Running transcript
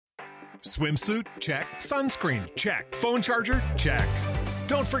Swimsuit? Check. Sunscreen? Check. Phone charger? Check.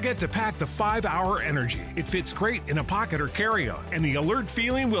 Don't forget to pack the 5-Hour Energy. It fits great in a pocket or carry-on, and the alert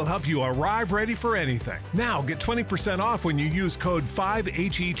feeling will help you arrive ready for anything. Now get 20% off when you use code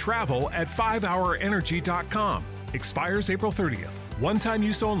 5HETRAVEL at 5hourenergy.com. Expires April 30th. One-time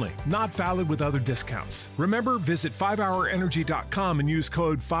use only. Not valid with other discounts. Remember, visit 5hourenergy.com and use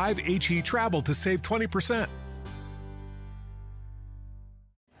code 5HETRAVEL to save 20%.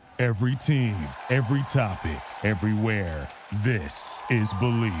 Every team, every topic, everywhere. This is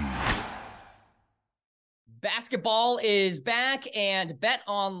Believe. Basketball is back, and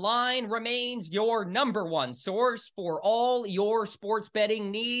BetOnline remains your number one source for all your sports betting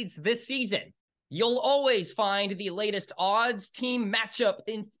needs this season. You'll always find the latest odds, team matchup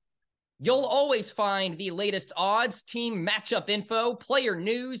info, player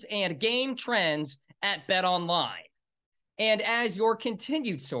news, and game trends at BetOnline. And as your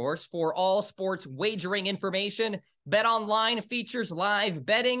continued source for all sports wagering information, BetOnline features live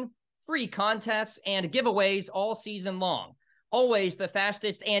betting, free contests, and giveaways all season long. Always the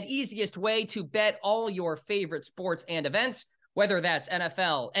fastest and easiest way to bet all your favorite sports and events, whether that's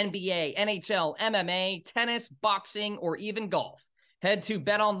NFL, NBA, NHL, MMA, tennis, boxing, or even golf. Head to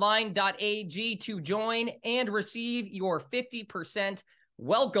betonline.ag to join and receive your 50%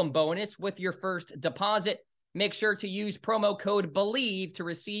 welcome bonus with your first deposit. Make sure to use promo code BELIEVE to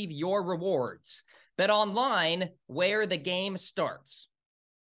receive your rewards. BetOnline, where the game starts.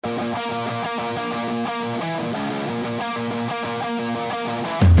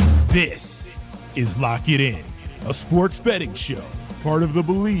 This is Lock It In, a sports betting show, part of the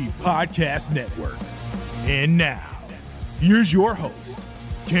Believe Podcast Network. And now, here's your host,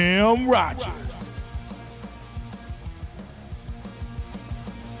 Cam Rogers.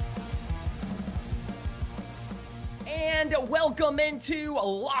 And welcome into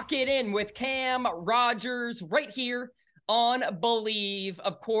Lock It In with Cam Rogers right here on Believe.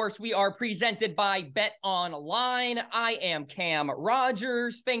 Of course, we are presented by BetOnline. I am Cam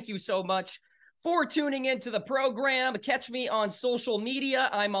Rogers. Thank you so much for tuning into the program. Catch me on social media.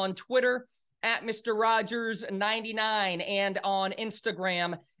 I'm on Twitter at Mr. Rogers99 and on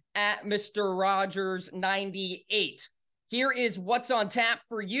Instagram at Mr. Rogers98. Here is what's on tap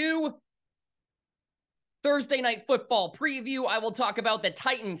for you. Thursday night football preview. I will talk about the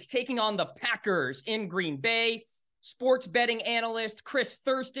Titans taking on the Packers in Green Bay. Sports betting analyst Chris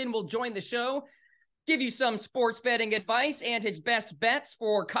Thurston will join the show, give you some sports betting advice and his best bets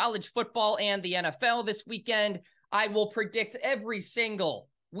for college football and the NFL this weekend. I will predict every single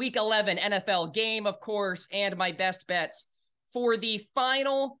Week 11 NFL game, of course, and my best bets for the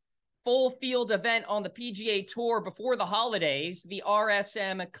final full field event on the PGA Tour before the holidays, the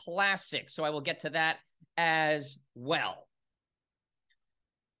RSM Classic. So I will get to that as well.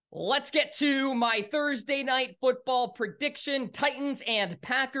 Let's get to my Thursday night football prediction. Titans and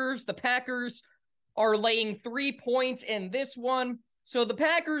Packers. The Packers are laying 3 points in this one. So the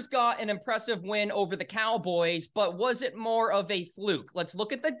Packers got an impressive win over the Cowboys, but was it more of a fluke? Let's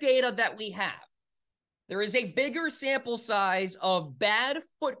look at the data that we have. There is a bigger sample size of bad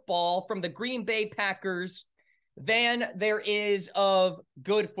football from the Green Bay Packers than there is of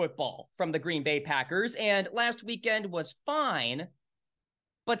good football from the Green Bay Packers. And last weekend was fine,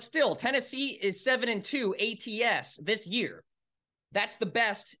 but still, Tennessee is 7-2 ATS this year. That's the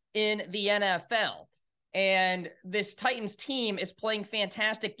best in the NFL. And this Titans team is playing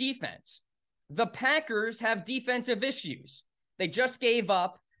fantastic defense. The Packers have defensive issues. They just gave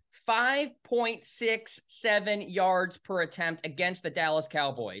up 5.67 yards per attempt against the Dallas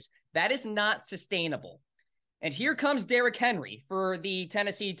Cowboys. That is not sustainable. And here comes Derrick Henry for the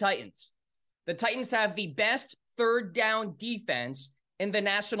Tennessee Titans. The Titans have the best third down defense in the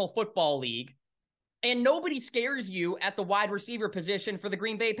National Football League, and nobody scares you at the wide receiver position for the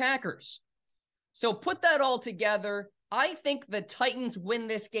Green Bay Packers. So put that all together. I think the Titans win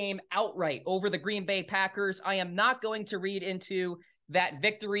this game outright over the Green Bay Packers. I am not going to read into that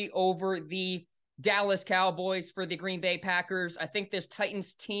victory over the Dallas Cowboys for the Green Bay Packers. I think this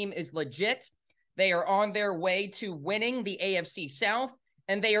Titans team is legit. They are on their way to winning the AFC South,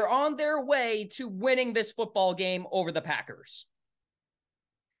 and they are on their way to winning this football game over the Packers.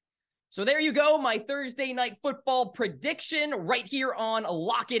 So there you go, my Thursday night football prediction right here on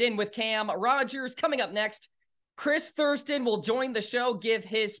Lock It In with Cam Rogers. Coming up next, Chris Thurston will join the show, give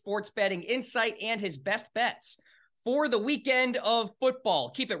his sports betting insight and his best bets for the weekend of football.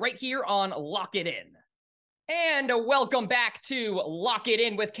 Keep it right here on Lock It In. And welcome back to Lock It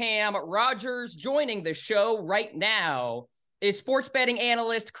In with Cam Rogers. Joining the show right now is sports betting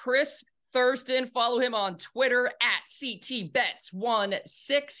analyst Chris Thurston. Follow him on Twitter at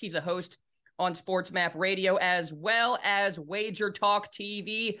CTBets16. He's a host on SportsMap Radio as well as Wager Talk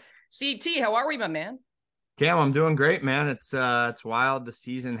TV. CT, how are we, my man? Cam, I'm doing great, man. It's wild. The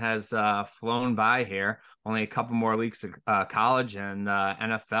season has flown by here. Only a couple more weeks of college and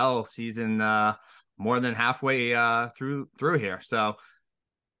NFL season more than halfway through here. So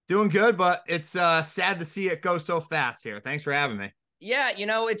doing good, but it's sad to see it go so fast here. Thanks for having me. Yeah,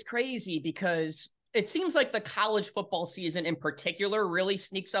 it's crazy because it seems like the college football season in particular really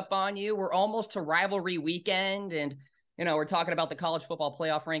sneaks up on you. We're almost to rivalry weekend, and we're talking about the college football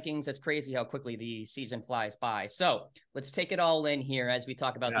playoff rankings. It's crazy how quickly the season flies by. So let's take it all in here as we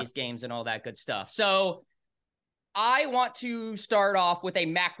talk about these games and all that good stuff. So I want to start off with a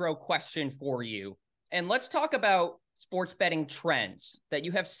macro question for you. And let's talk about sports betting trends that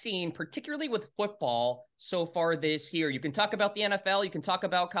you have seen, particularly with football so far this year. You can talk about the NFL, you can talk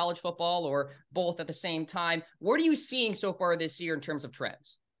about college football, or both at the same time. What are you seeing so far this year in terms of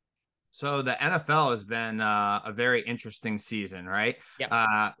trends? So the NFL has been a very interesting season, right?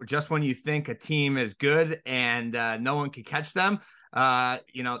 Yeah. Just when you think a team is good and no one can catch them,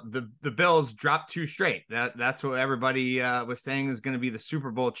 the Bills dropped 2 straight. That's what everybody was saying is going to be the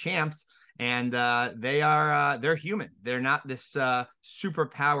Super Bowl champs, and they're human. They're not this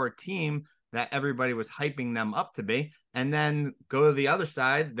superpower team that everybody was hyping them up to be. And then go to the other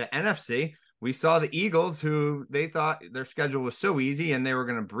side, the NFC. We saw the Eagles, who they thought their schedule was so easy and they were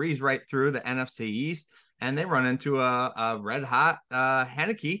going to breeze right through the NFC East, and they run into a red hot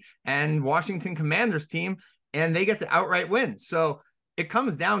Heineke and Washington Commanders team, and they get the outright win. So it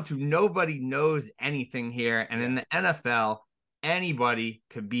comes down to nobody knows anything here. And in the NFL, anybody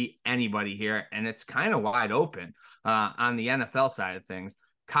could beat anybody here, and it's kind of wide open on the NFL side of things.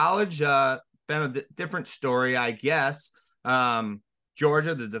 College, been a different story, I guess.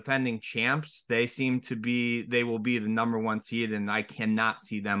 Georgia, the defending champs, they will be the number 1 seed, and I cannot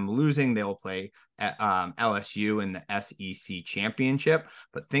see them losing. They will play at LSU in the SEC championship,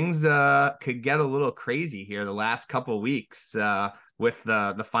 but things could get a little crazy here the last couple of weeks with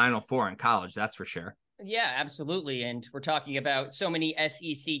the Final Four in college. That's for sure. Yeah, absolutely. And we're talking about so many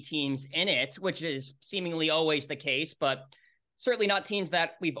SEC teams in it, which is seemingly always the case, but certainly not teams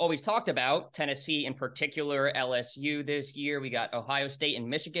that we've always talked about. Tennessee in particular, LSU this year. We got Ohio State and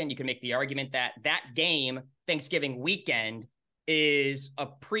Michigan. You can make the argument that game, Thanksgiving weekend, is a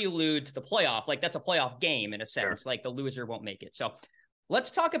prelude to the playoff. Like, that's a playoff game in a sense. Sure. Like, the loser won't make it. So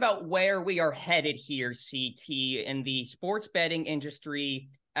let's talk about where we are headed here, CT, in the sports betting industry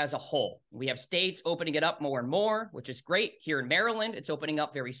as a whole. We have states opening it up more and more, which is great. Here in Maryland, it's opening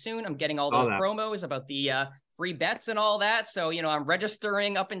up very soon. I'm getting all those promos about the free bets and all that. So, I'm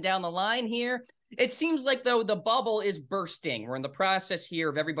registering up and down the line here. It seems like, though, the bubble is bursting. We're in the process here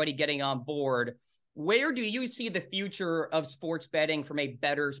of everybody getting on board. Where do you see the future of sports betting from a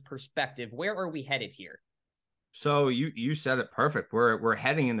bettor's perspective? Where are we headed here? So you said it perfect. We're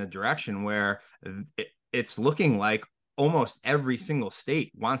heading in the direction where it's looking like almost every single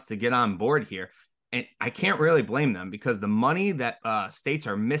state wants to get on board here. And I can't really blame them, because the money that states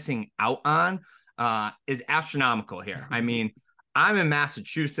are missing out on is astronomical here. I mean, I'm in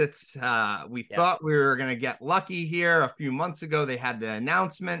Massachusetts. We thought we were going to get lucky here. A few months ago, they had the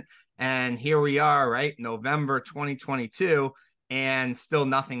announcement, and here we are, right? November 2022, and still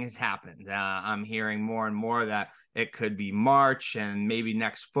nothing has happened. I'm hearing more and more that it could be March and maybe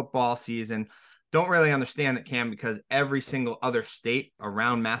next football season. Don't really understand it, Cam, because every single other state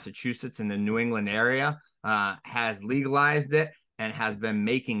around Massachusetts in the New England area has legalized it and has been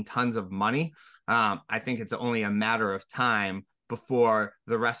making tons of money. I think it's only a matter of time before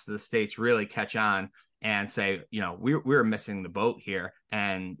the rest of the states really catch on and say, we're missing the boat here.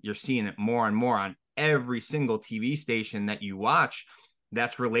 And you're seeing it more and more on every single TV station that you watch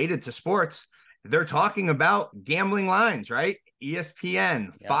that's related to sports. They're talking about gambling lines, right?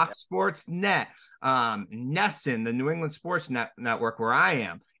 ESPN, Fox Sports Net, NESN, the New England Sports Network, where I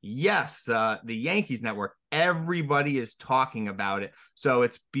am. Yes, the Yankees Network. Everybody is talking about it. So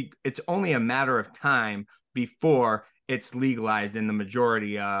it's only a matter of time before it's legalized in the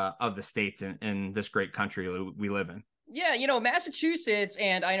majority of the states in this great country we live in. Yeah, Massachusetts,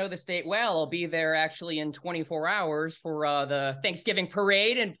 and I know the state well. I'll be there actually in 24 hours for the Thanksgiving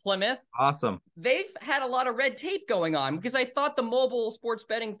parade in Plymouth. Awesome. They've had a lot of red tape going on, because I thought the mobile sports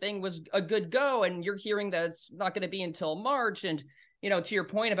betting thing was a good go, and you're hearing that it's not going to be until March. And, to your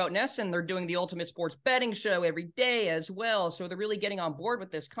point about NESN, they're doing the Ultimate Sports Betting Show every day as well. So they're really getting on board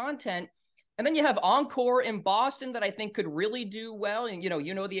with this content. And then you have Encore in Boston that I think could really do well. And,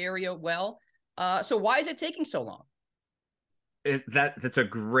 you know the area well. So why is it taking so long? That's a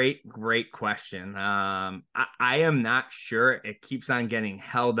great question. I am not sure. It keeps on getting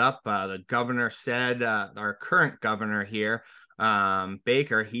held up. The governor said, our current governor here,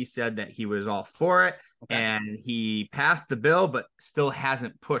 Baker, he said that he was all for it, and he passed the bill, but still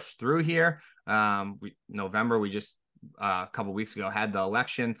hasn't pushed through here. November, we just a couple weeks ago had the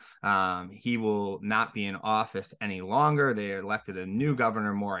election. He will not be in office any longer. They elected a new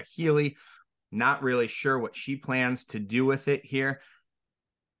governor, Maura Healey. Not really sure what she plans to do with it here.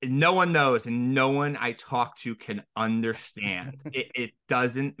 No one knows, and no one I talk to can understand. It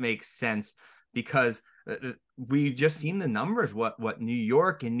doesn't make sense, because we just seen the numbers, what New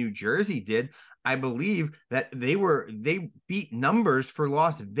York and New Jersey did. I believe that they beat numbers for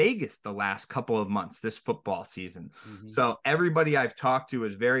Las Vegas the last couple of months this football season. Mm-hmm. So everybody I've talked to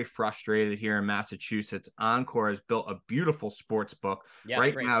is very frustrated here in Massachusetts. Encore has built a beautiful sports book. Yeah,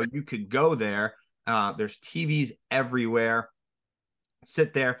 right now, you could go there. There's TVs everywhere.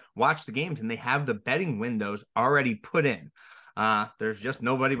 Sit there, watch the games, and they have the betting windows already put in. There's just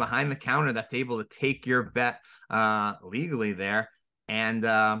nobody behind the counter that's able to take your bet legally there. And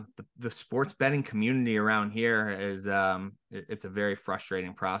the sports betting community around here is it's a very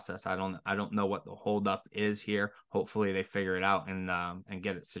frustrating process. I don't know what the holdup is here. Hopefully they figure it out and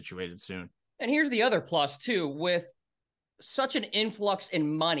get it situated soon. And here's the other plus too, with such an influx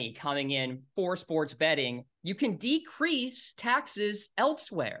in money coming in for sports betting, you can decrease taxes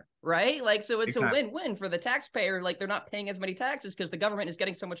elsewhere, right? Like, so it's a win-win for the taxpayer. Like, they're not paying as many taxes because the government is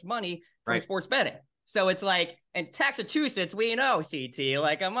getting so much money from sports betting. So it's like, and Taxachusetts, we know, CT,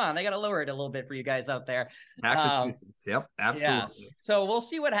 like, come on, they got to lower it a little bit for you guys out there. Taxachusetts, yep, absolutely. Yeah. So we'll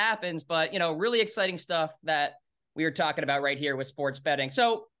see what happens, but, really exciting stuff that we are talking about right here with sports betting.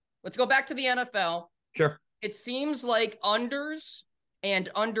 So let's go back to the NFL. Sure. It seems like unders and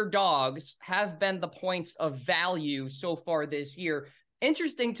underdogs have been the points of value so far this year.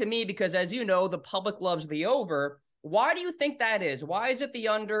 Interesting to me because, as you know, the public loves the over. Why do you think that is? Why is it the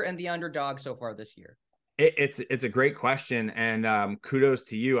under and the underdog so far this year? It's a great question, and kudos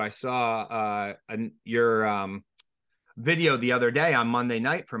to you. I saw your video the other day on Monday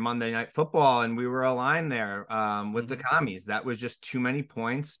night for Monday Night Football, and we were aligned there with the commies. That was just too many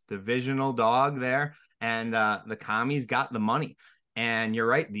points. Divisional dog there, and the commies got the money. And you're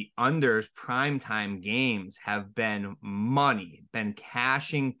right, the unders primetime games have been money, been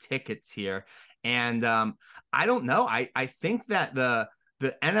cashing tickets here. And I don't know. I think that the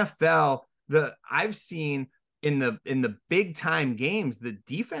NFL, I've seen in the big time games, the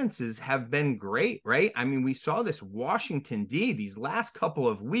defenses have been great, right? I mean, we saw this Washington D these last couple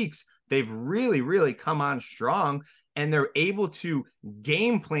of weeks. They've really, really come on strong, and they're able to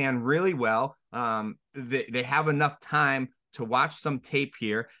game plan really well. They have enough time to watch some tape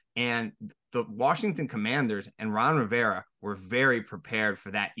here, and the Washington Commanders and Ron Rivera were very prepared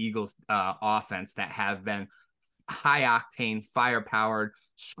for that Eagles offense that have been high octane, fire powered,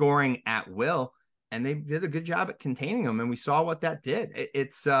 scoring at will. And they did a good job at containing them. And we saw what that did.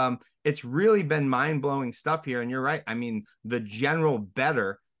 It's really been mind blowing stuff here. And you're right. I mean, the general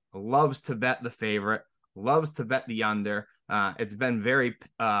bettor loves to bet the favorite, loves to bet the under. It's been very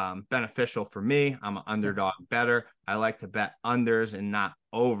beneficial for me. I'm an underdog bettor. I like to bet unders and not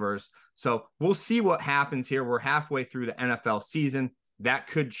overs. So we'll see what happens here. We're halfway through the NFL season. That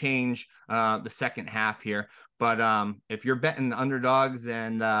could change the second half here. But if you're betting the underdogs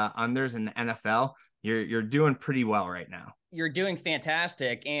and unders in the NFL, you're doing pretty well right now. You're doing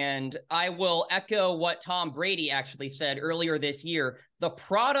fantastic. And I will echo what Tom Brady actually said earlier this year. The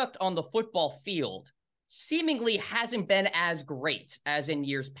product on the football field seemingly hasn't been as great as in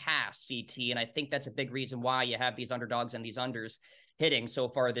years past, CT. And I think that's a big reason why you have these underdogs and these unders hitting so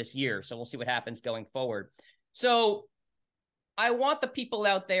far this year. So we'll see what happens going forward. So I want the people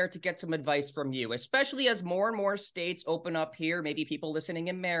out there to get some advice from you, especially as more and more states open up here. Maybe people listening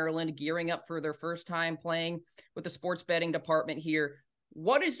in Maryland, gearing up for their first time playing with the sports betting department here.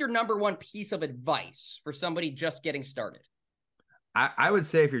 What is your number one piece of advice for somebody just getting started? I would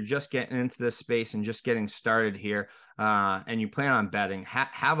say if you're just getting into this space and just getting started here and you plan on betting,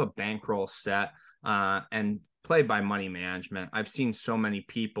 have a bankroll set and play by money management. I've seen so many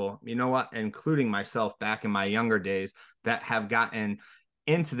people, you know what, including myself back in my younger days, that have gotten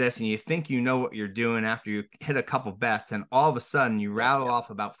into this, and you think you know what you're doing after you hit a couple bets, and all of a sudden you rattle off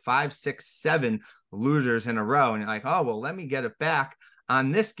about 5, 6, 7 losers in a row, and you're like, oh, well, let me get it back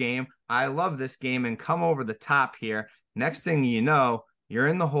on this game. I love this game, and come over the top here. Next thing you know, you're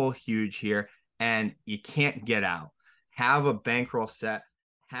in the hole huge here, and you can't get out. Have a bankroll set.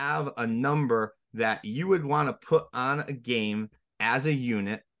 Have a number that you would want to put on a game as a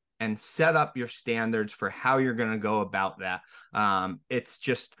unit, and set up your standards for how you're going to go about that. It's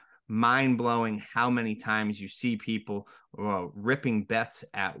just mind-blowing how many times you see people ripping bets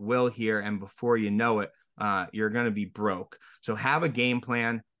at will here, and before you know it, you're going to be broke. So have a game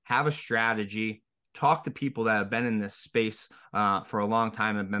plan, have a strategy, talk to people that have been in this space for a long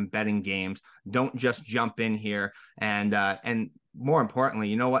time and been betting games. Don't just jump in here. And more importantly,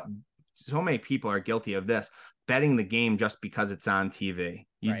 you know what? So many people are guilty of this, betting the game just because it's on TV.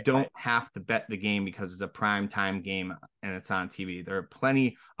 You don't have to bet the game because it's a prime time game and it's on TV. There are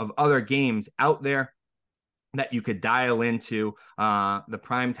plenty of other games out there that you could dial into. The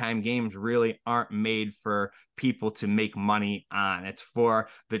primetime games really aren't made for people to make money on. It's for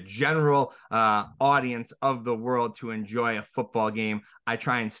the general audience of the world to enjoy a football game. I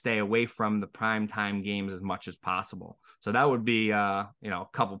try and stay away from the primetime games as much as possible. So that would be a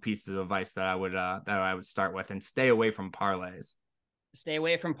couple pieces of advice that I would start with, and stay away from parlays. Stay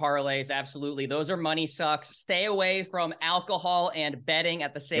away from parlays. Absolutely. Those are money sucks. Stay away from alcohol and betting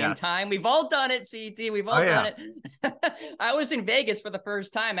at the same time. We've all done it, CT. We've all done it. I was in Vegas for the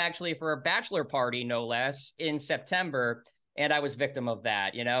first time, actually, for a bachelor party, no less, in September. And I was victim of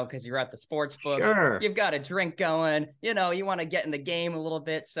that, because you're at the sports book. Sure. You've got a drink going, you want to get in the game a little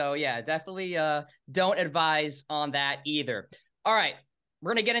bit. So yeah, definitely don't advise on that either. All right.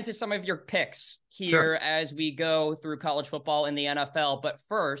 We're going to get into some of your picks here as we go through college football and the NFL. But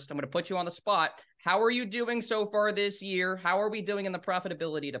first, I'm going to put you on the spot. How are you doing so far this year? How are we doing in the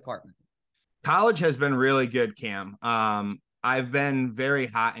profitability department? College has been really good, Cam. I've been very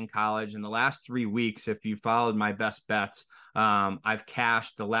hot in college in the last 3 weeks. If you followed my best bets, I've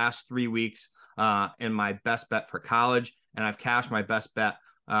cashed the last 3 weeks in my best bet for college, and I've cashed my best bet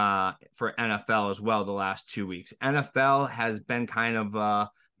for NFL as well the last 2 weeks. NFL has been kind of a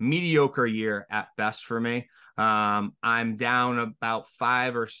mediocre year at best for me. I'm down about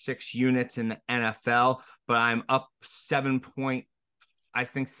 5 or 6 units in the NFL, but I'm up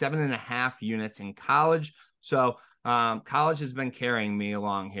 7.5 units in college. So college has been carrying me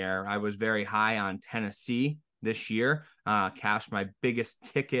along here. I was very high on Tennessee this year, cashed my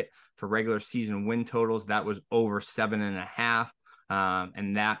biggest ticket for regular season win totals. That was over 7.5.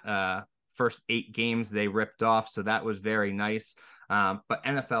 And that first 8 games they ripped off. So that was very nice. But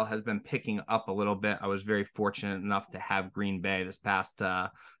NFL has been picking up a little bit. I was very fortunate enough to have Green Bay this past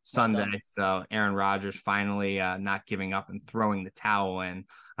Sunday. So Aaron Rodgers finally not giving up and throwing the towel in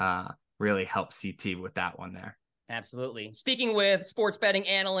really helped CT with that one there. Absolutely. Speaking with sports betting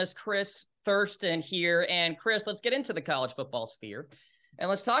analyst Chris Thurston here. And Chris, let's get into the college football sphere. And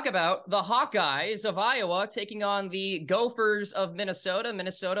let's talk about the Hawkeyes of Iowa taking on the Gophers of Minnesota.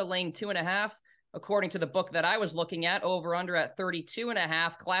 Minnesota laying 2.5, according to the book that I was looking at, over under at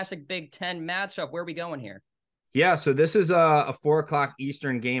 32.5. Classic Big Ten matchup. Where are we going here? Yeah, so this is a 4:00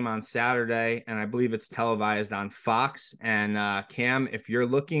 Eastern game on Saturday, and I believe it's televised on Fox. And Cam, if you're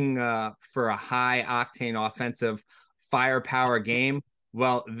looking for a high octane offensive firepower game,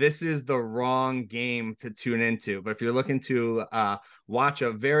 well, this is the wrong game to tune into. But if you're looking to watch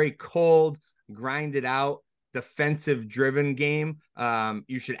a very cold, grinded out, defensive driven game,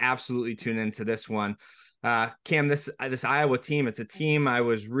 you should absolutely tune into this one. Cam, this Iowa team, it's a team I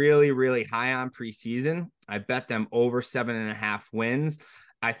was really, really high on preseason. I bet them over 7.5 wins.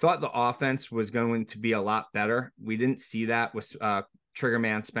 I thought the offense was going to be a lot better. We didn't see that with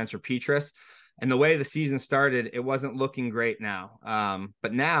triggerman Spencer Petras. And the way the season started, it wasn't looking great now.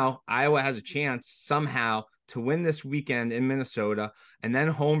 But now Iowa has a chance somehow to win this weekend in Minnesota and then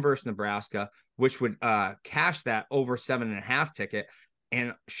home versus Nebraska, which would cash that over 7.5 ticket.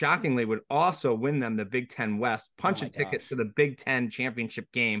 And shockingly would also win them the Big Ten West, punch a ticket to the Big Ten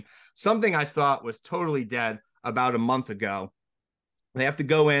championship game. Something I thought was totally dead about a month ago. They have to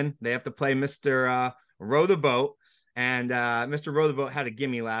go in. They have to play Mr. Row the Boat. And Mr. Row the Boat had a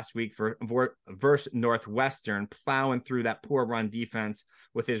gimme last week versus Northwestern, plowing through that poor run defense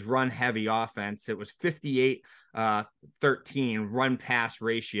with his run-heavy offense. It was 58-13 run-pass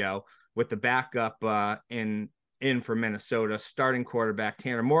ratio with the backup in for Minnesota. Starting quarterback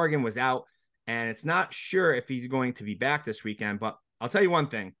Tanner Morgan was out, and it's not sure if he's going to be back this weekend. But I'll tell you one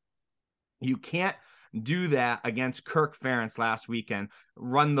thing. You can't do that against Kirk Ferentz last weekend,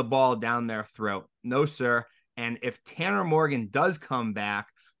 run the ball down their throat. No, sir. And if Tanner Morgan does come back,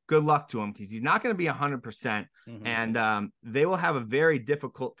 good luck to him, because he's not going to be 100%. Mm-hmm. And they will have a very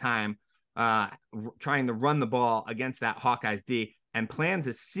difficult time trying to run the ball against that Hawkeyes D, and plan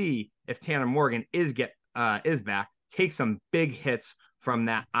to see if Tanner Morgan is back, take some big hits from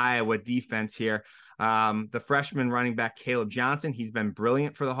that Iowa defense here. The freshman running back Caleb Johnson, he's been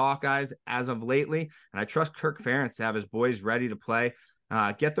brilliant for the Hawkeyes as of lately, and I trust Kirk Ferentz to have his boys ready to play.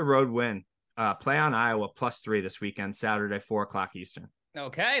 Get the road win. Play on Iowa +3 this weekend, Saturday, 4:00 Eastern.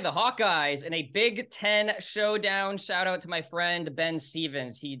 Okay, the Hawkeyes in a Big Ten showdown. Shout out to my friend Ben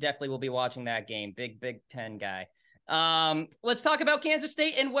Stevens. He definitely will be watching that game. Big Ten guy. Let's talk about Kansas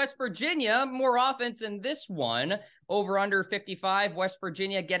State and West Virginia. More offense in this one. Over under 55. West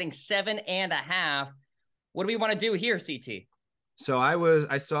Virginia getting 7.5. What do we want to do here, CT? So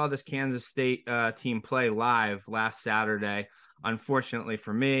I saw this Kansas State team play live last Saturday. Unfortunately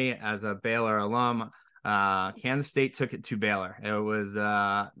for me, as a Baylor alum, Kansas State took it to Baylor. It was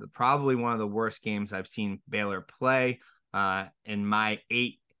probably one of the worst games I've seen Baylor play in my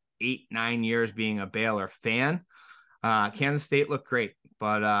 9 years being a Baylor fan. Kansas State looked great,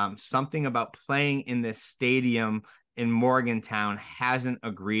 but something about playing in this stadium in Morgantown hasn't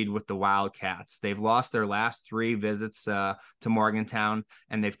agreed with the Wildcats. They've lost their last 3 visits to Morgantown,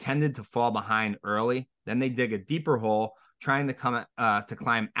 and they've tended to fall behind early. Then they dig a deeper hole, trying to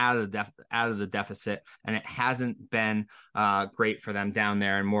climb out of the deficit, and it hasn't been great for them down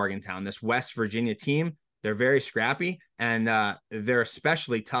there in Morgantown. This West Virginia team, they're very scrappy, and they're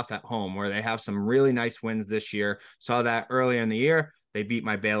especially tough at home, where they have some really nice wins this year. Saw that earlier in the year. They beat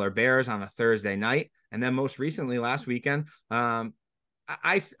my Baylor Bears on a Thursday night, and then most recently last weekend,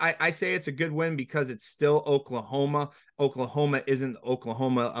 I say it's a good win because it's still Oklahoma. Oklahoma isn't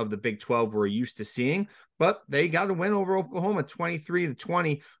Oklahoma of the Big 12 we're used to seeing, but they got a win over Oklahoma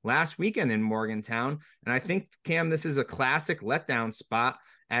 23-20 last weekend in Morgantown. And I think, Cam, this is a classic letdown spot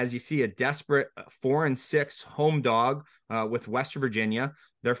as you see a desperate 4-6 home dog with West Virginia.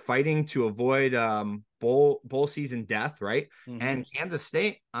 They're fighting to avoid bowl season death, right? Mm-hmm. And Kansas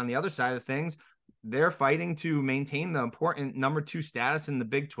State, on the other side of things, they're fighting to maintain the important number 2 status in the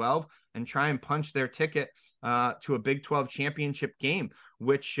Big 12 and try and punch their ticket to a Big 12 championship game,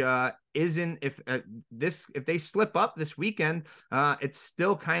 which isn't, if they slip up this weekend, it's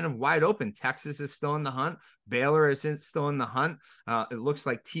still kind of wide open. Texas is still in the hunt. Baylor is still in the hunt. It looks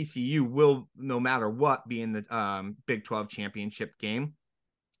like TCU will, no matter what, be in the Big 12 championship game.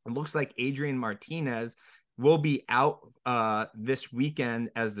 It looks like Adrian Martinez will be out this weekend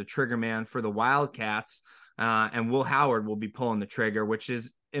as the trigger man for the Wildcats, and Will Howard will be pulling the trigger, which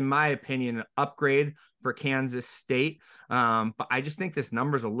is, in my opinion, an upgrade for Kansas State. But I just think this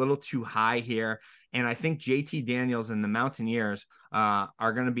number is a little too high here, and I think JT Daniels and the Mountaineers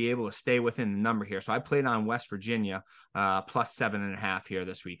are going to be able to stay within the number here. So I played on West Virginia +7.5 here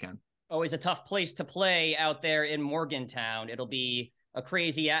this weekend. Always a tough place to play out there in Morgantown. It'll be a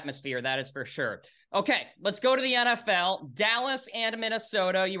crazy atmosphere, that is for sure. Okay, let's go to the NFL. Dallas and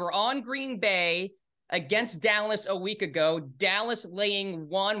Minnesota. You were on Green Bay against Dallas a week ago. Dallas laying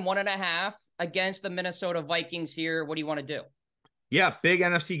 1.5 against the Minnesota Vikings here. What do you want to do? Yeah, big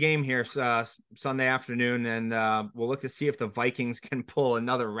NFC game here Sunday afternoon, and we'll look to see if the Vikings can pull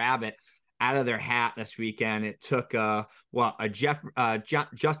another rabbit out of their hat this weekend. It took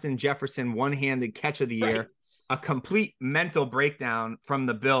Justin Jefferson one-handed catch of the year. Right. A complete mental breakdown from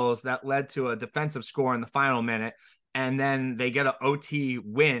the Bills that led to a defensive score in the final minute. And then they get an OT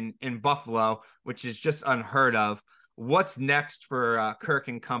win in Buffalo, which is just unheard of. What's next for Kirk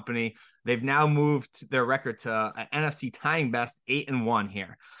and company? They've now moved their record to an NFC tying best 8-1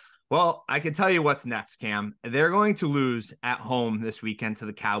 here. Well, I can tell you what's next, Cam. They're going to lose at home this weekend to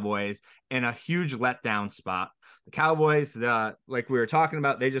the Cowboys in a huge letdown spot. The Cowboys, like we were talking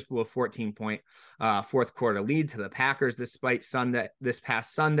about, they just blew a 14-point fourth quarter lead to the Packers this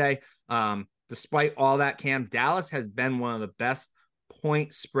past Sunday. Despite all that, Cam, Dallas has been one of the best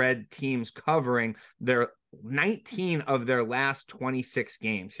point spread teams covering their 19 of their last 26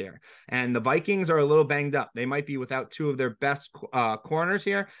 games here. And the Vikings are a little banged up. They might be without 2 of their best corners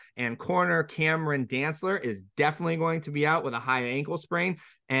here. And corner Cameron Dantzler is definitely going to be out with a high ankle sprain.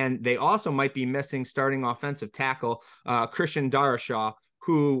 And they also might be missing starting offensive tackle Christian Darrisaw,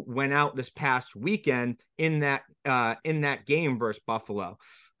 who went out this past weekend in that game versus Buffalo.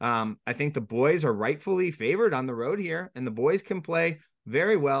 I think the boys are rightfully favored on the road here, and the boys can play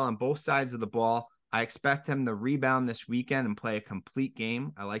very well on both sides of the ball. I expect him to rebound this weekend and play a complete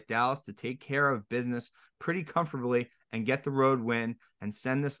game. I like Dallas to take care of business pretty comfortably and get the road win and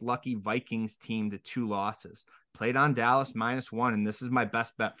send this lucky Vikings team to 2 losses. Played on Dallas -1, and this is my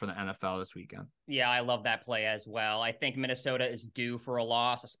best bet for the NFL this weekend. Yeah, I love that play as well. I think Minnesota is due for a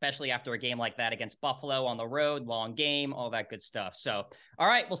loss, especially after a game like that against Buffalo on the road, long game, all that good stuff. So, all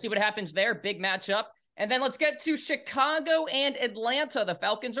right, we'll see what happens there. Big matchup. And then let's get to Chicago and Atlanta. The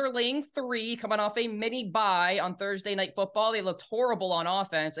Falcons are laying 3, coming off a mini bye on Thursday Night Football. They looked horrible on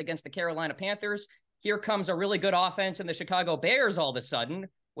offense against the Carolina Panthers. Here comes a really good offense in the Chicago Bears all of a sudden.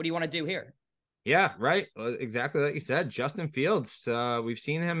 What do you want to do here? Yeah, right. Exactly like you said. Justin Fields. We've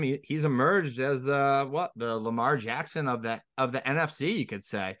seen him. He's emerged as the Lamar Jackson of the NFC, you could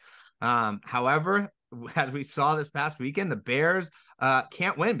say. However, as we saw this past weekend, the Bears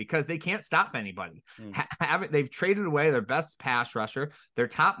can't win because they can't stop anybody. They've traded away their best pass rusher, their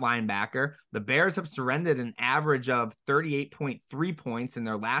top linebacker. The Bears have surrendered an average of 38.3 points in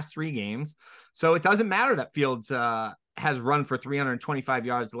their last 3 games. So it doesn't matter that Fields has run for 325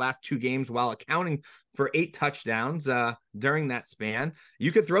 yards the last 2 games while accounting for 8 touchdowns during that span.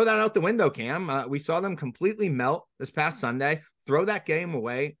 You could throw that out the window, Cam. We saw them completely melt this past Sunday, throw that game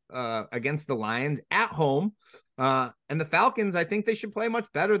away against the Lions at home. And the Falcons, I think they should play much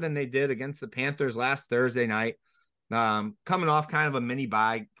better than they did against the Panthers last Thursday night. Coming off kind of a mini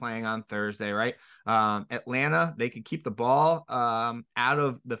bye playing on Thursday, right? Atlanta, they could keep the ball out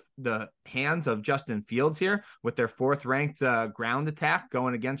of the hands of Justin Fields here with their 4th ranked ground attack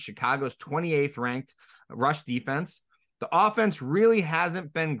going against Chicago's 28th ranked rush defense. The offense really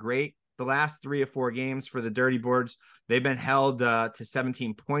hasn't been great the last 3 or 4 games for the Dirty Birds. They've been held to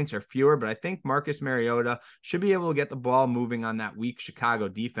 17 points or fewer, but I think Marcus Mariota should be able to get the ball moving on that weak Chicago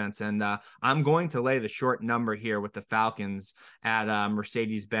defense. And I'm going to lay the short number here with the Falcons at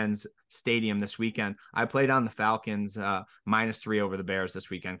Mercedes-Benz Stadium this weekend. I played on the Falcons -3 over the Bears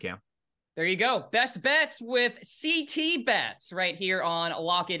this weekend, Cam. There you go. Best bets with CT Bets right here on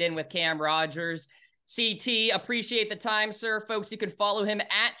Lock It In with Cam Rogers. CT, appreciate the time, sir. Folks, you can follow him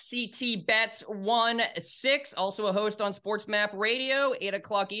at CTBets16, also a host on SportsMap Radio, 8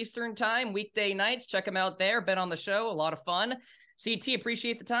 o'clock Eastern time, weekday nights. Check him out there. Bet on the show. A lot of fun. CT,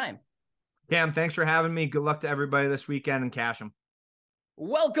 appreciate the time. Cam, thanks for having me. Good luck to everybody this weekend and cash them.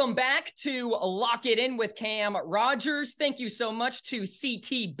 Welcome back to Lock It In with Cam Rogers. Thank you so much to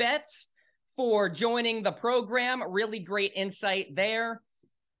CT Bets for joining the program. Really great insight there.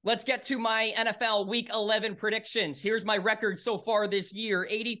 Let's get to my NFL Week 11 predictions. Here's my record so far this year: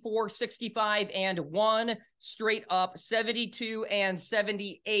 84, 65, and 1, straight up 72 and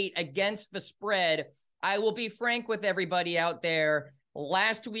 78 against the spread. I will be frank with everybody out there.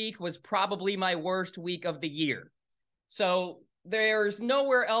 Last week was probably my worst week of the year. So there's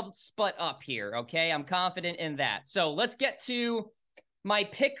nowhere else but up here, okay? I'm confident in that. So let's get to my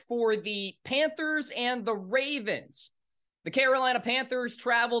pick for the Panthers and the Ravens. The Carolina Panthers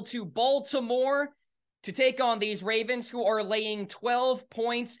travel to Baltimore to take on these Ravens, who are laying 12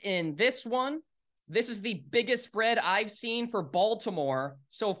 points in this one. This is the biggest spread I've seen for Baltimore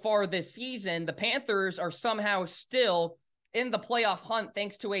so far this season. The Panthers are somehow still in the playoff hunt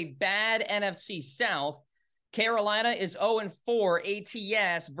thanks to a bad NFC South. Carolina is 0-4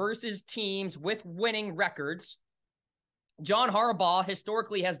 ATS versus teams with winning records. John Harbaugh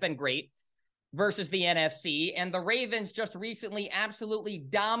historically has been great versus the NFC, and the Ravens just recently absolutely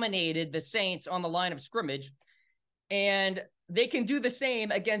dominated the Saints on the line of scrimmage, and they can do the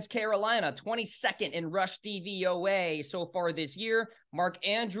same against Carolina, 22nd in rush DVOA so far this year. Mark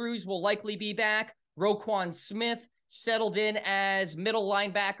Andrews will likely be back. Roquan Smith settled in as middle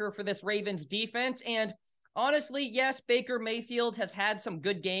linebacker for this Ravens defense, and honestly, yes, Baker Mayfield has had some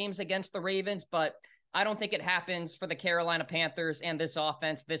good games against the Ravens, but I don't think it happens for the Carolina Panthers and this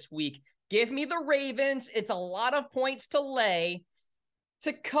offense this week. Give me the Ravens. It's a lot of points to lay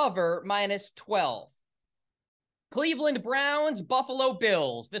to cover -12. Cleveland Browns, Buffalo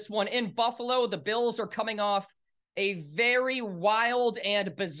Bills. This one in Buffalo. The Bills are coming off a very wild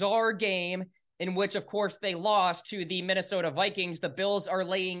and bizarre game in which, of course, they lost to the Minnesota Vikings. The Bills are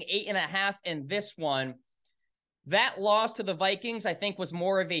laying 8.5 in this one. That loss to the Vikings, I think, was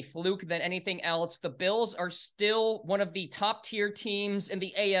more of a fluke than anything else. The Bills are still one of the top-tier teams in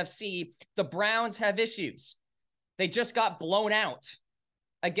the AFC. The Browns have issues. They just got blown out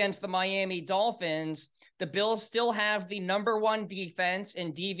against the Miami Dolphins. The Bills still have the #1 defense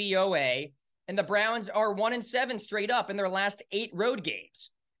in DVOA, and the Browns are 1-7 straight up in their last 8 road games.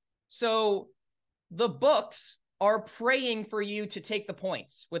 So the books are praying for you to take the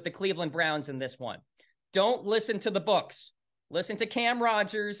points with the Cleveland Browns in this one. Don't listen to the books. Listen to Cam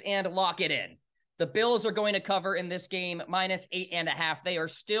Rogers and lock it in. The Bills are going to cover in this game -8.5. They are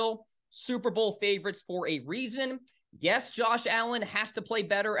still Super Bowl favorites for a reason. Yes, Josh Allen has to play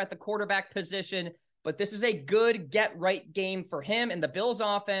better at the quarterback position, but this is a good get-right game for him and the Bills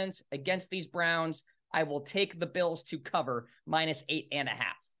offense against these Browns. I will take the Bills to cover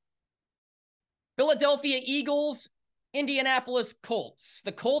 -8.5. Philadelphia Eagles, Indianapolis Colts.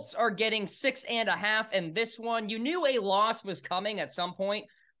 The Colts are getting 6.5 in this one. You knew a loss was coming at some point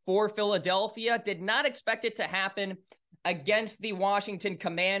for Philadelphia. Did not expect it to happen against the Washington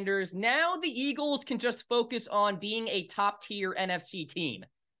Commanders. Now the Eagles can just focus on being a top-tier NFC team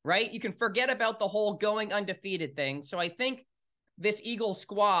right? You can forget about the whole going undefeated thing. So I think this Eagles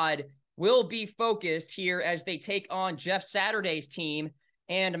squad will be focused here as they take on Jeff Saturday's team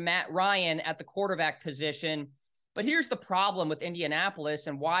and Matt Ryan at the quarterback position. But here's the problem with Indianapolis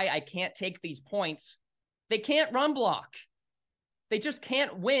and why I can't take these points. They can't run block. They just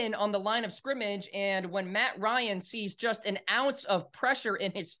can't win on the line of scrimmage. And when Matt Ryan sees just an ounce of pressure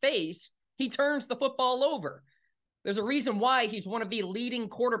in his face, he turns the football over. There's a reason why he's one of the leading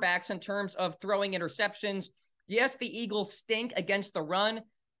quarterbacks in terms of throwing interceptions. Yes, the Eagles stink against the run,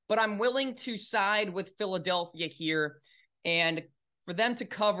 but I'm willing to side with Philadelphia here and for them to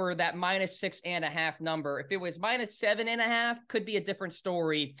cover that -6.5 number. If it was -7.5, could be a different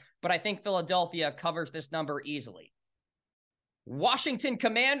story, but I think Philadelphia covers this number easily. Washington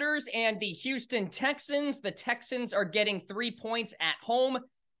Commanders and the Houston Texans. The Texans are getting 3 points at home.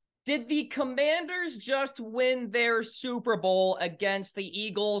 Did the Commanders just win their Super Bowl against the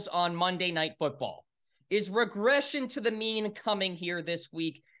Eagles on Monday Night Football? Is regression to the mean coming here this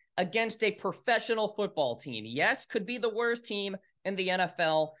week against a professional football team? Yes, could be the worst team in the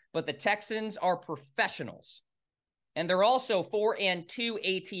NFL, but the Texans are professionals. And they're also 4-2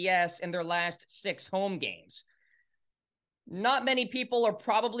 ATS in their last 6 home games. Not many people are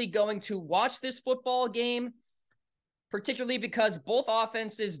probably going to watch this football game, particularly because both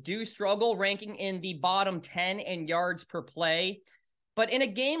offenses do struggle ranking in the bottom 10 in yards per play. But in a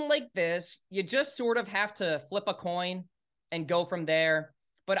game like this, you just sort of have to flip a coin and go from there.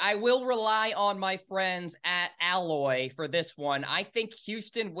 But I will rely on my friends at Alloy for this one. I think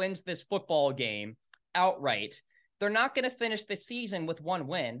Houston wins this football game outright. They're not going to finish the season with 1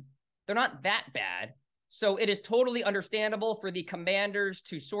 win. They're not that bad. So it is totally understandable for the Commanders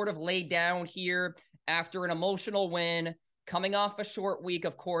to sort of lay down here after an emotional win, coming off a short week,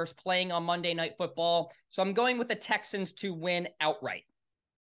 of course, playing on Monday Night Football. So I'm going with the Texans to win outright.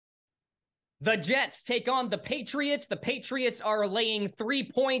 The Jets take on the Patriots. The Patriots are laying 3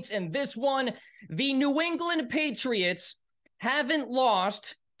 points in this one. The New England Patriots haven't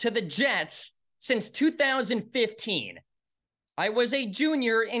lost to the Jets since 2015. I was a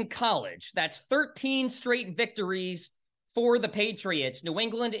junior in college. That's 13 straight victories for the Patriots. New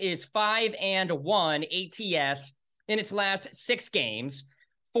England is 5-1 ATS in its last 6 games,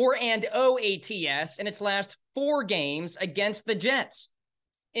 4-0 ATS in its last 4 games against the Jets.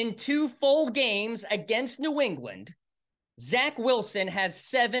 In 2 full games against New England, Zach Wilson has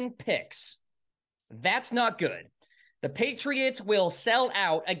 7 picks. That's not good. The Patriots will sell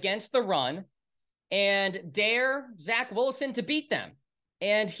out against the run and dare Zach Wilson to beat them.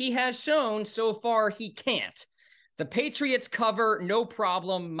 And he has shown so far he can't. The Patriots cover no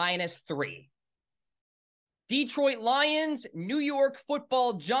problem, -3. Detroit Lions, New York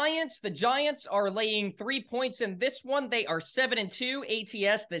Football Giants. The Giants are laying 3 points in this one. They are 7-2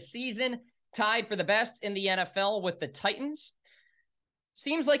 ATS this season, tied for the best in the NFL with the Titans.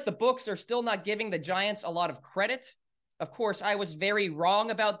 Seems like the books are still not giving the Giants a lot of credit. Of course, I was very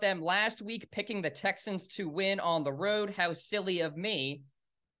wrong about them last week, picking the Texans to win on the road. How silly of me.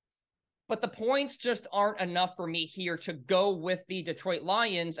 But the points just aren't enough for me here to go with the Detroit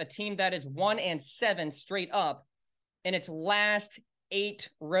Lions, a team that is 1-7 straight up in its last 8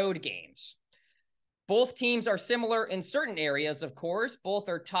 road games. Both teams are similar in certain areas, of course. Both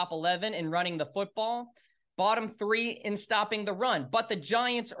are top 11 in running the football, bottom 3 in stopping the run. But the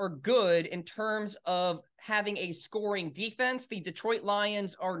Giants are good in terms of having a scoring defense. The Detroit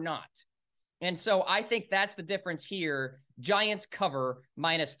Lions are not. And so I think that's the difference here. Giants cover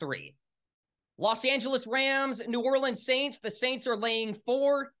 -3. Los Angeles Rams, New Orleans Saints. The Saints are laying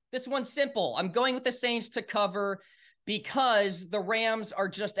 4. This one's simple. I'm going with the Saints to cover because the Rams are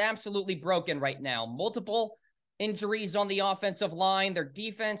just absolutely broken right now. Multiple injuries on the offensive line. Their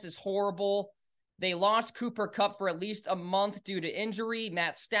defense is horrible. They lost Cooper Kupp for at least a month due to injury.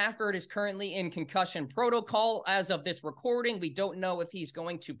 Matt Stafford is currently in concussion protocol as of this recording. We don't know if he's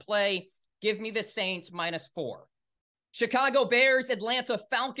going to play. Give me the Saints -4. Chicago Bears, Atlanta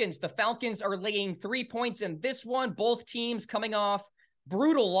Falcons. The Falcons are laying 3 points in this one. Both teams coming off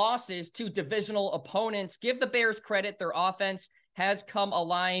brutal losses to divisional opponents. Give the Bears credit. Their offense has come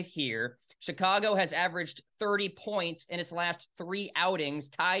alive here. Chicago has averaged 30 points in its last 3 outings,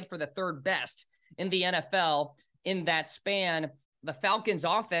 tied for the 3rd best in the NFL in that span. The Falcons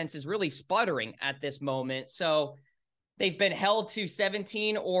offense is really sputtering at this moment. So they've been held to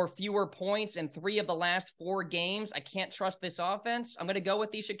 17 or fewer points in 3 of the last 4 games. I can't trust this offense. I'm going to go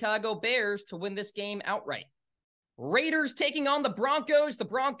with the Chicago Bears to win this game outright. Raiders taking on the Broncos. The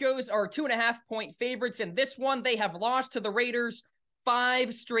Broncos are 2.5-point favorites in this one. They have lost to the Raiders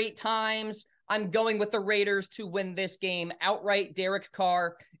 5 straight times. I'm going with the Raiders to win this game outright. Derek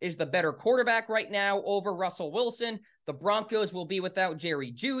Carr is the better quarterback right now over Russell Wilson. The Broncos will be without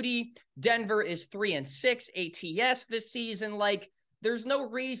Jerry Jeudy. Denver is 3-6 ATS this season. There's no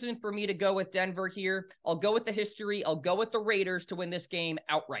reason for me to go with Denver here. I'll go with the history. I'll go with the Raiders to win this game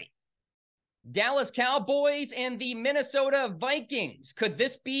outright. Dallas Cowboys and the Minnesota Vikings. Could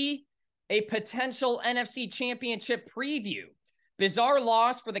this be a potential NFC Championship preview? Bizarre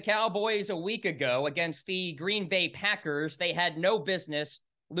loss for the Cowboys a week ago against the Green Bay Packers. They had no business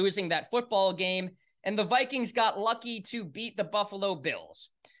losing that football game, and the Vikings got lucky to beat the Buffalo Bills.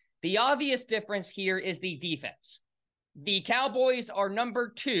 The obvious difference here is the defense. The Cowboys are number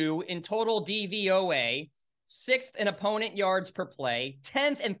 2 in total DVOA, 6th in opponent yards per play,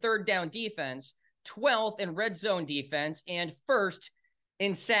 10th in third down defense, 12th in red zone defense, and 1st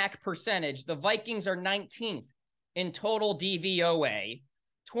in sack percentage. The Vikings are 19th in total DVOA,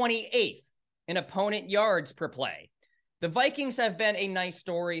 28th in opponent yards per play. The Vikings have been a nice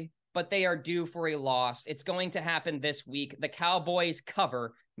story, but they are due for a loss. It's going to happen this week. The Cowboys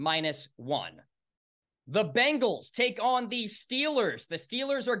cover -1. The Bengals take on the Steelers. The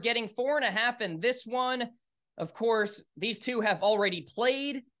Steelers are getting 4.5 in this one. Of course, these two have already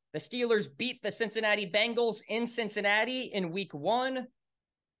played. The Steelers beat the Cincinnati Bengals in Cincinnati in week 1.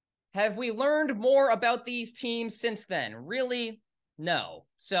 Have we learned more about these teams since then? Really? No.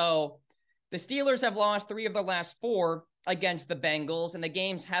 So the Steelers have lost 3 of their last 4 against the Bengals, and the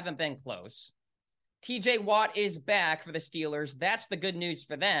games haven't been close. TJ Watt is back for the Steelers. That's the good news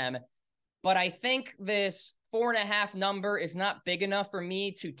for them. But I think this 4.5 number is not big enough for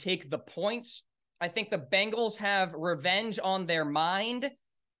me to take the points. I think the Bengals have revenge on their mind.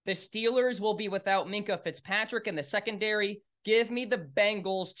 The Steelers will be without Minkah Fitzpatrick in the secondary. Give me the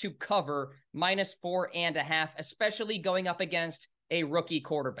Bengals to cover -4.5, especially going up against a rookie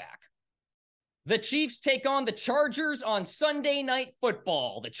quarterback. The Chiefs take on the Chargers on Sunday Night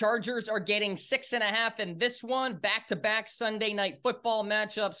Football. The Chargers are getting 6.5 in this one. Back-to-back Sunday Night Football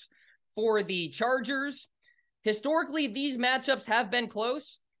matchups for the Chargers. Historically, these matchups have been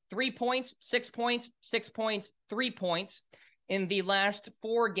close. 3 points, 6 points, 6 points, 3 points in the last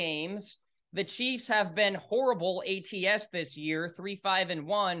 4 games. The Chiefs have been horrible ATS this year,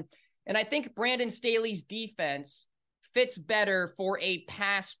 3-5-1. And I think Brandon Staley's defense fits better for a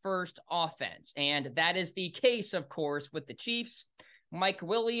pass-first offense. And that is the case, of course, with the Chiefs. Mike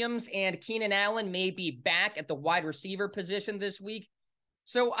Williams and Keenan Allen may be back at the wide receiver position this week.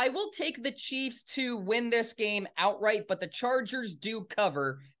 So I will take the Chiefs to win this game outright, but the Chargers do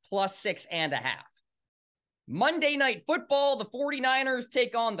cover +6.5. Monday Night Football, the 49ers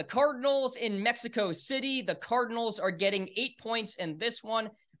take on the Cardinals in Mexico City. The Cardinals are getting 8 points in this one.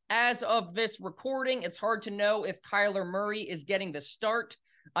 As of this recording, it's hard to know if Kyler Murray is getting the start.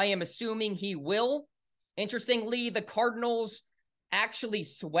 I am assuming he will. Interestingly, the Cardinals actually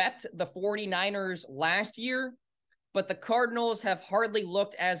swept the 49ers last year, but the Cardinals have hardly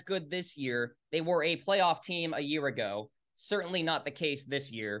looked as good this year. They were a playoff team a year ago. Certainly not the case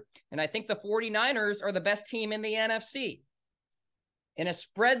this year. And I think the 49ers are the best team in the NFC. In a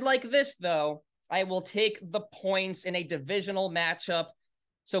spread like this, though, I will take the points in a divisional matchup.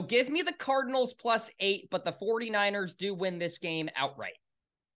 So give me the Cardinals +8, but the 49ers do win this game outright.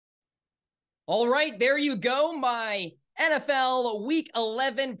 All right, there you go. My NFL Week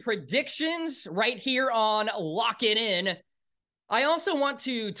 11 predictions right here on Lock It In. I also want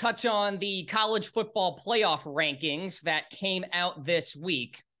to touch on the college football playoff rankings that came out this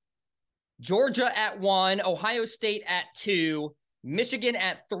week. Georgia at 1, Ohio State at 2, Michigan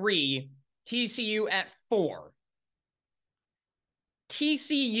at 3, TCU at 4.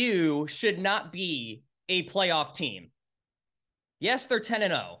 TCU should not be a playoff team. Yes, they're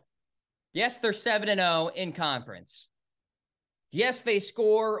 10-0. Yes, they're 7-0 in conference. Yes, they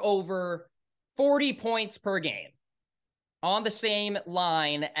score over 40 points per game, on the same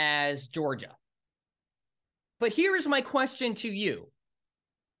line as Georgia. But here is my question to you.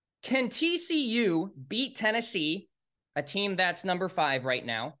 Can TCU beat Tennessee, a team that's number 5 right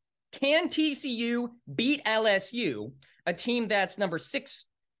now? Can TCU beat LSU, a team that's number 6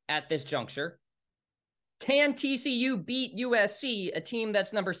 at this juncture? Can TCU beat USC, a team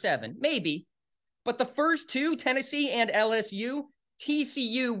that's number 7? Maybe. But the first 2, Tennessee and LSU,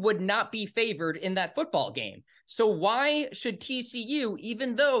 TCU would not be favored in that football game. So why should TCU,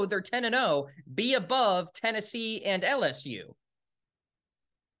 even though they're 10-0, be above Tennessee and LSU?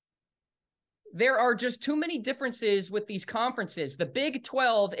 There are just too many differences with these conferences. The Big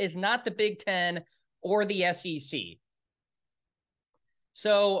 12 is not the Big 10 or the SEC.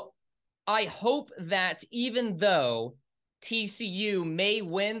 So I hope that even though TCU may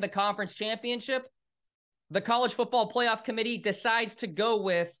win the conference championship, the College Football Playoff Committee decides to go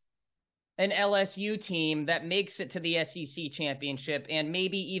with an LSU team that makes it to the SEC championship and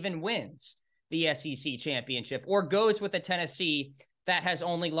maybe even wins the SEC championship, or goes with a Tennessee that has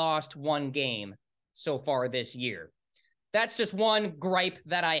only lost one game so far this year. That's just one gripe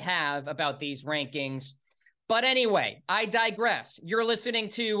that I have about these rankings. But anyway, I digress. You're listening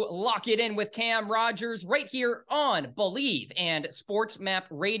to Lock It In with Cam Rogers right here on Believe and Sports Map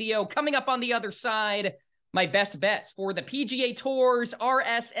Radio. Coming up on the other side, my best bets for the PGA Tour's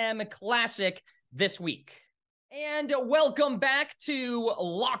RSM Classic this week. And welcome back to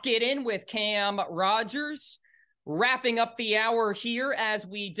Lock It In with Cam Rogers. Wrapping up the hour here as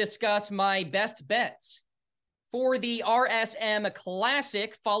we discuss my best bets for the RSM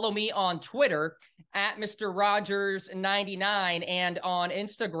Classic. Follow me on Twitter at Mr. Rogers99 and on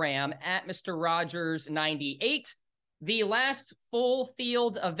Instagram at Mr. Rogers98. The last full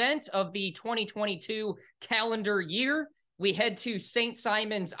field event of the 2022 calendar year. We head to St.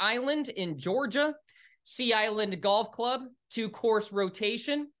 Simon's Island in Georgia. Sea Island Golf Club, 2-course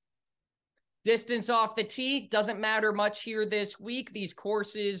rotation. Distance off the tee doesn't matter much here this week. These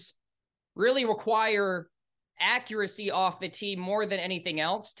courses really require accuracy off the tee more than anything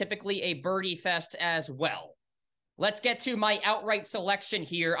else, typically a birdie fest as well. Let's get to my outright selection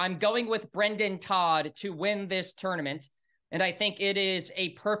here. I'm going with Brendan Todd to win this tournament, and I think it is a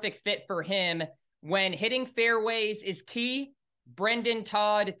perfect fit for him. When hitting fairways is key, Brendan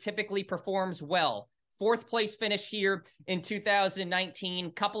Todd typically performs well. 4th place finish here in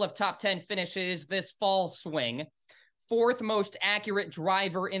 2019, couple of top 10 finishes this fall swing. 4th most accurate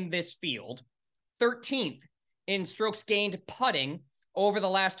driver in this field. 13th in strokes gained putting over the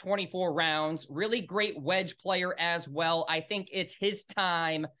last 24 rounds. Really great wedge player as well. I think it's his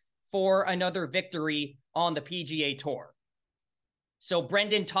time for another victory on the PGA Tour. So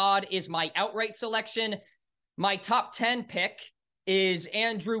Brendan Todd is my outright selection. My top 10 pick is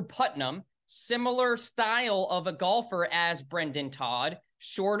Andrew Putnam. Similar style of a golfer as Brendan Todd.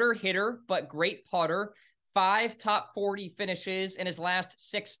 Shorter hitter, but great putter. 5 top 40 finishes in his last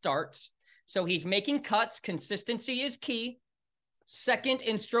 6 starts. So he's making cuts. Consistency is key. 2nd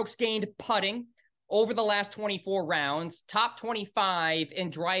in strokes gained putting over the last 24 rounds. Top 25 in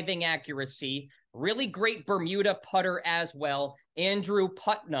driving accuracy. Really great Bermuda putter as well. Andrew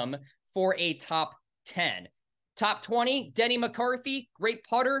Putnam for a top 10. Top 20, Denny McCarthy. Great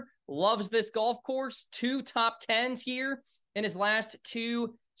putter. Loves this golf course. 2 top 10s here in his last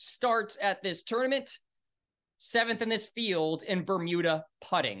 2 starts at this tournament. 7th in this field in Bermuda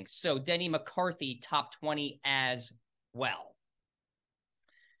putting. So Denny McCarthy, top 20 as well.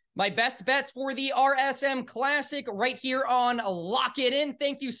 My best bets for the RSM Classic right here on Lock It In.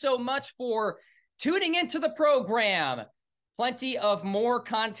 Thank you so much for tuning into the program. Plenty of more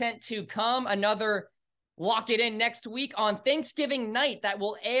content to come. Another Lock It In next week on Thanksgiving night that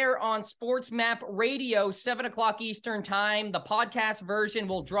will air on Sports Map Radio, 7 o'clock Eastern time. The podcast version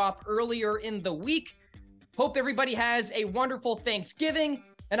will drop earlier in the week. Hope everybody has a wonderful Thanksgiving,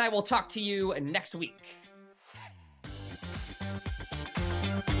 and I will talk to you next week.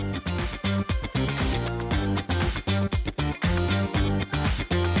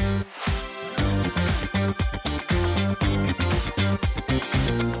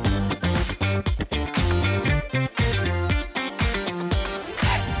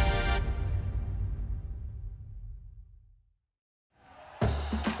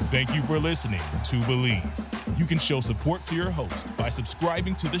 Thank you for listening to Believe. You can show support to your host by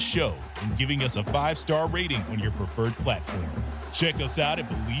subscribing to the show and giving us a 5-star rating on your preferred platform. Check us out at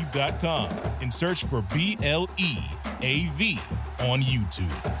Believe.com and search for BLEAV on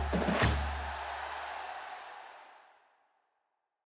YouTube.